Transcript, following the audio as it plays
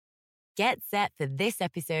Get set for this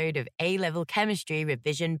episode of A-Level Chemistry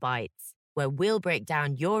Revision Bites, where we'll break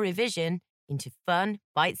down your revision into fun,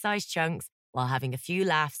 bite-sized chunks while having a few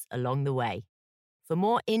laughs along the way. For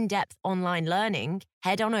more in-depth online learning,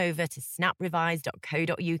 head on over to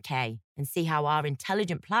snaprevise.co.uk and see how our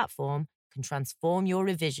intelligent platform can transform your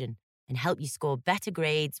revision and help you score better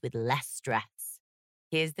grades with less stress.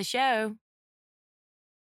 Here's the show.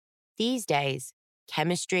 These days,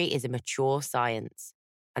 chemistry is a mature science,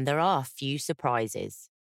 and there are few surprises.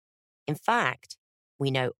 In fact,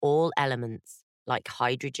 we know all elements like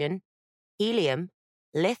hydrogen, helium,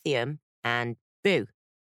 lithium, and boo,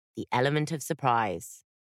 the element of surprise.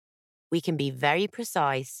 We can be very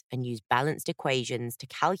precise and use balanced equations to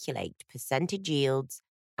calculate percentage yields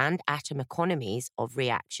and atom economies of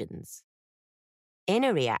reactions. In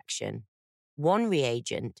a reaction, one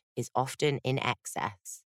reagent is often in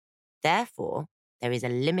excess. Therefore, there is a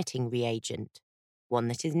limiting reagent, one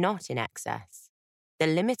that is not in excess. The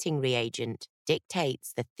limiting reagent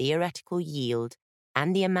dictates the theoretical yield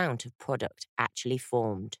and the amount of product actually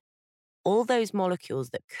formed. All those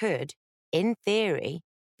molecules that could, in theory,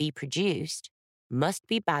 be produced must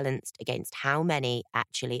be balanced against how many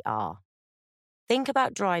actually are. Think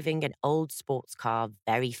about driving an old sports car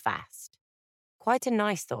very fast. Quite a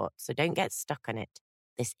nice thought, so don't get stuck on it.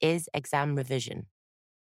 This is exam revision.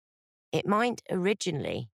 It might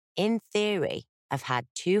originally, in theory, have had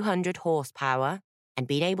 200 horsepower and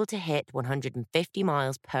been able to hit 150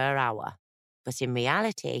 miles per hour. But in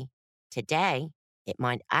reality, today, it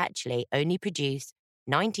might actually only produce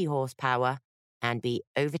 90 horsepower and be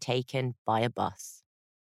overtaken by a bus.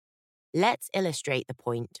 Let's illustrate the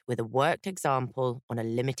point with a worked example on a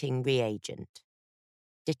limiting reagent.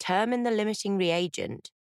 Determine the limiting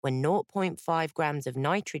reagent when 0.5 grams of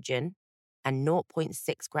nitrogen and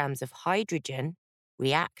 0.6 grams of hydrogen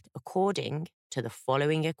react according to the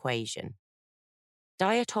following equation.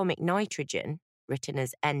 Diatomic nitrogen, written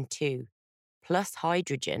as N2, plus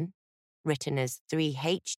hydrogen, written as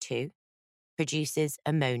 3H2, produces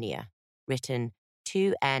ammonia, written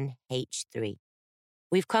 2NH3.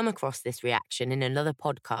 We've come across this reaction in another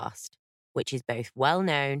podcast, which is both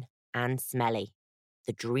well-known and smelly,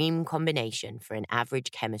 the dream combination for an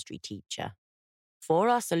average chemistry teacher. For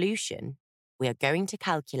our solution, we are going to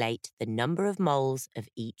calculate the number of moles of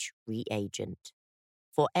each reagent.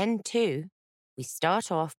 For N2, we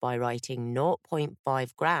start off by writing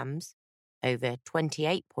 0.5 grams over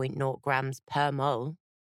 28.0 grams per mole,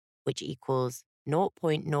 which equals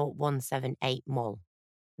 0.0178 mol.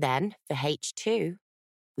 Then, for H2,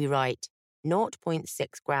 we write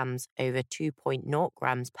 0.6 grams over 2.0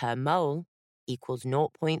 grams per mole equals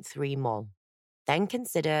 0.3 mol. Then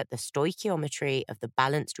consider the stoichiometry of the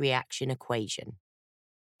balanced reaction equation.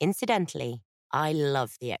 Incidentally, I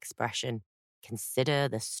love the expression, consider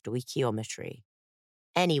the stoichiometry.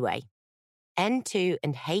 Anyway, N2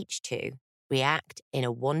 and H2 react in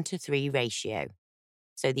a 1:3 ratio,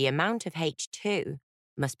 so the amount of H2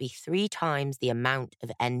 must be 3 times the amount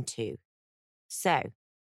of N2. So,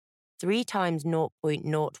 3 times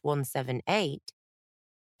 0.0178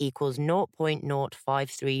 equals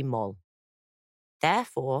 0.053 mol.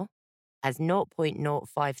 Therefore, as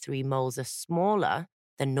 0.053 moles are smaller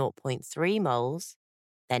than 0.3 moles,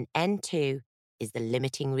 then N2 is the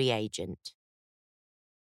limiting reagent.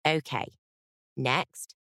 Okay,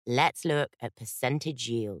 next, let's look at percentage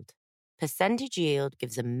yield. Percentage yield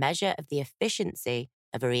gives a measure of the efficiency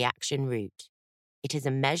of a reaction route. It is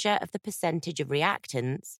a measure of the percentage of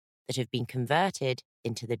reactants that have been converted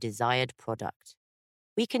into the desired product.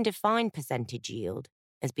 We can define percentage yield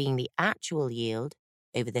as being the actual yield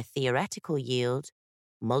over the theoretical yield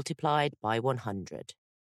multiplied by 100.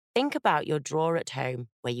 Think about your drawer at home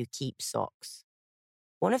where you keep socks.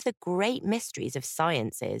 One of the great mysteries of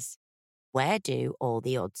science is, where do all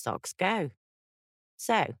the odd socks go?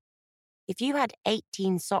 So, if you had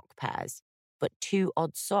 18 sock pairs but 2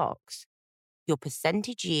 odd socks, your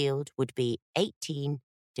percentage yield would be 18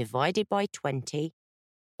 divided by 20,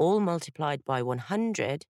 all multiplied by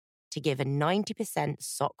 100 to give a 90%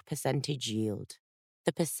 sock percentage yield.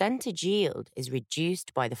 The percentage yield is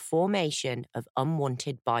reduced by the formation of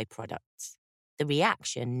unwanted byproducts, the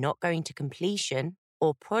reaction not going to completion,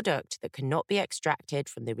 or product that cannot be extracted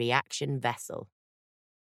from the reaction vessel.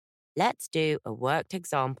 Let's do a worked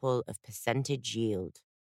example of percentage yield.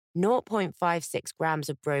 0.56 grams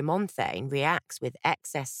of bromoethane reacts with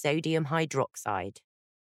excess sodium hydroxide.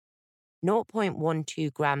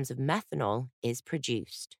 0.12 grams of methanol is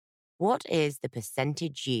produced. What is the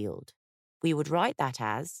percentage yield? We would write that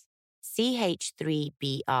as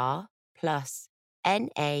CH3Br plus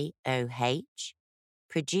NaOH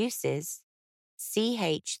produces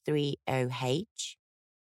CH3OH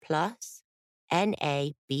plus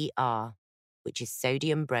NaBr, which is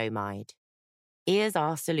sodium bromide. Here's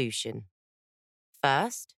our solution.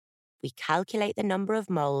 First, we calculate the number of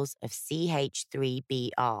moles of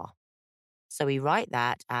CH3Br. So we write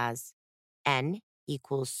that as N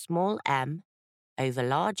equals small m over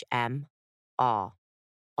large M R.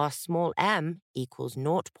 Our small m equals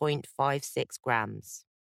 0.56 grams.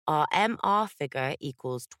 Our MR figure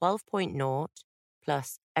equals 12.0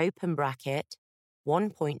 plus open bracket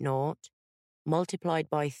 1.0 multiplied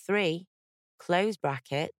by 3 close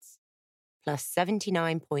brackets plus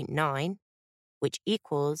 79.9, which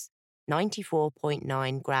equals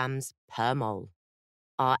 94.9 grams per mole.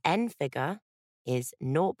 Our N figure is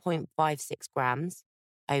 0.56 grams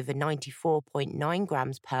over 94.9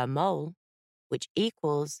 grams per mole, which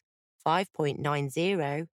equals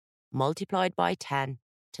 5.90 multiplied by 10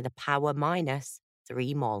 to the power minus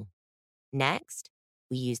 3 mol. Next,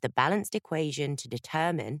 we use the balanced equation to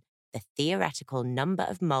determine the theoretical number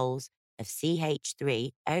of moles of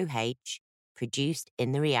CH3OH produced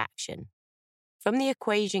in the reaction. From the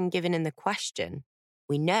equation given in the question,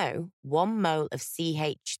 we know 1 mole of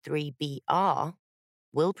CH3Br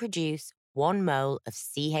will produce 1 mole of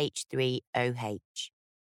CH3OH.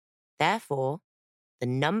 Therefore, the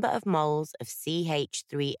number of moles of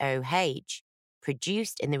CH3OH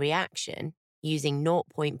produced in the reaction using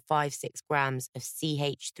 0.56 grams of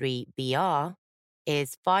CH3Br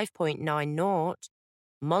is 5.90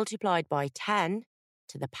 multiplied by 10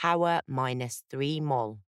 to the power minus 3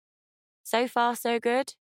 mol. So far, so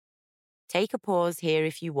good? Take a pause here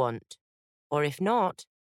if you want, or if not,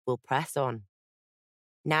 we'll press on.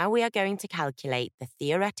 Now we are going to calculate the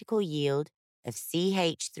theoretical yield of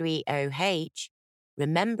CH3OH,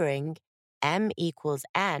 remembering M equals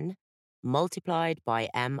N multiplied by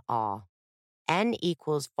MR. N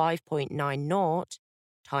equals 5.90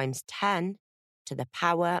 times 10 to the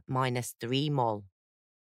power minus 3 mol.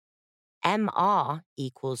 MR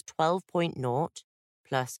equals 12.0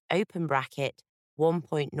 plus open bracket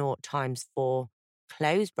 1.0 times 4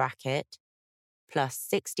 close bracket plus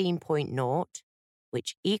 16.0,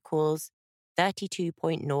 which equals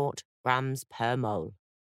 32.0 grams per mole.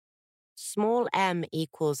 Small m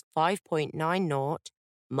equals 5.90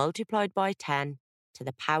 multiplied by 10 to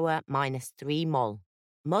the power minus 3 mol,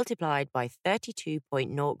 multiplied by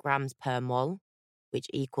 32.0 grams per mole, which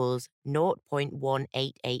equals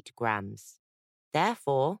 0.188 grams.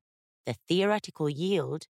 Therefore, the theoretical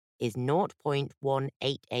yield is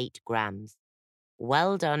 0.188 grams.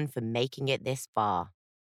 Well done for making it this far.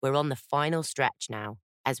 We're on the final stretch now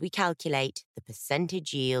as we calculate the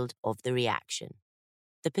percentage yield of the reaction.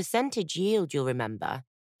 The percentage yield, you'll remember,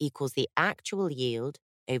 equals the actual yield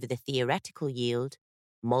over the theoretical yield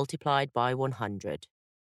multiplied by 100.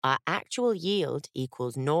 Our actual yield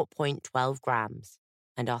equals 0.12 grams,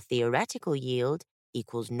 and our theoretical yield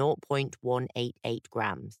equals 0.188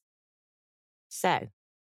 grams. So,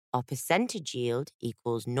 our percentage yield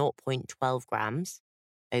equals 0.12 grams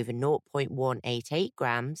over 0.188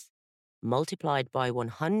 grams multiplied by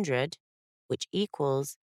 100, which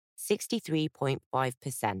equals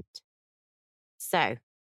 63.5%. So,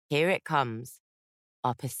 here it comes.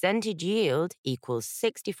 Our percentage yield equals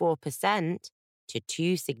 64% to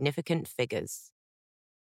two significant figures.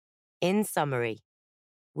 In summary,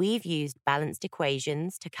 we've used balanced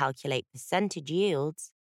equations to calculate percentage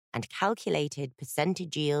yields and calculated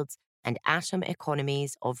percentage yields and atom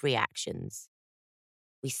economies of reactions.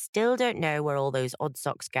 We still don't know where all those odd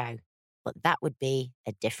socks go, but that would be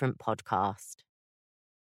a different podcast.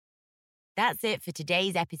 That's it for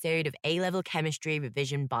today's episode of A-Level Chemistry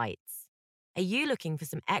Revision Bites. Are you looking for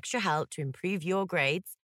some extra help to improve your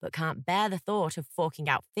grades, but can't bear the thought of forking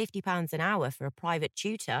out £50 an hour for a private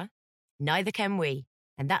tutor? Neither can we,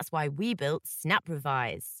 and that's why we built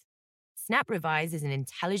SnapRevise. SnapRevise is an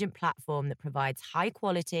intelligent platform that provides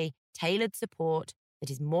high-quality, tailored support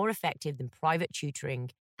that is more effective than private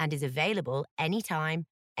tutoring and is available anytime,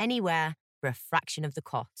 anywhere, for a fraction of the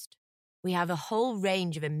cost. We have a whole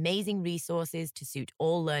range of amazing resources to suit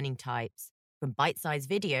all learning types, from bite-sized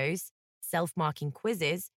videos, self-marking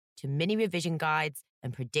quizzes, to mini revision guides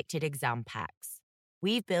and predicted exam packs.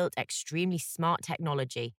 We've built extremely smart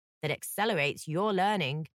technology that accelerates your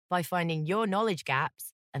learning by finding your knowledge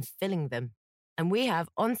gaps and filling them. And we have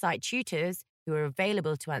on-site tutors who are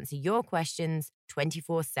available to answer your questions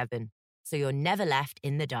 24/7, so you're never left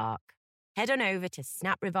in the dark. Head on over to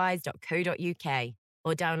snaprevise.co.uk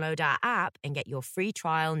or download our app and get your free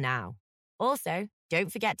trial now. Also,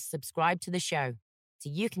 don't forget to subscribe to the show so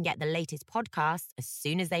you can get the latest podcasts as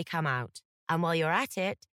soon as they come out. And while you're at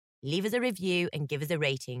it, leave us a review and give us a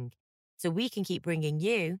rating so we can keep bringing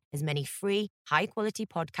you as many free, high-quality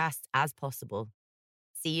podcasts as possible.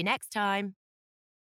 See you next time.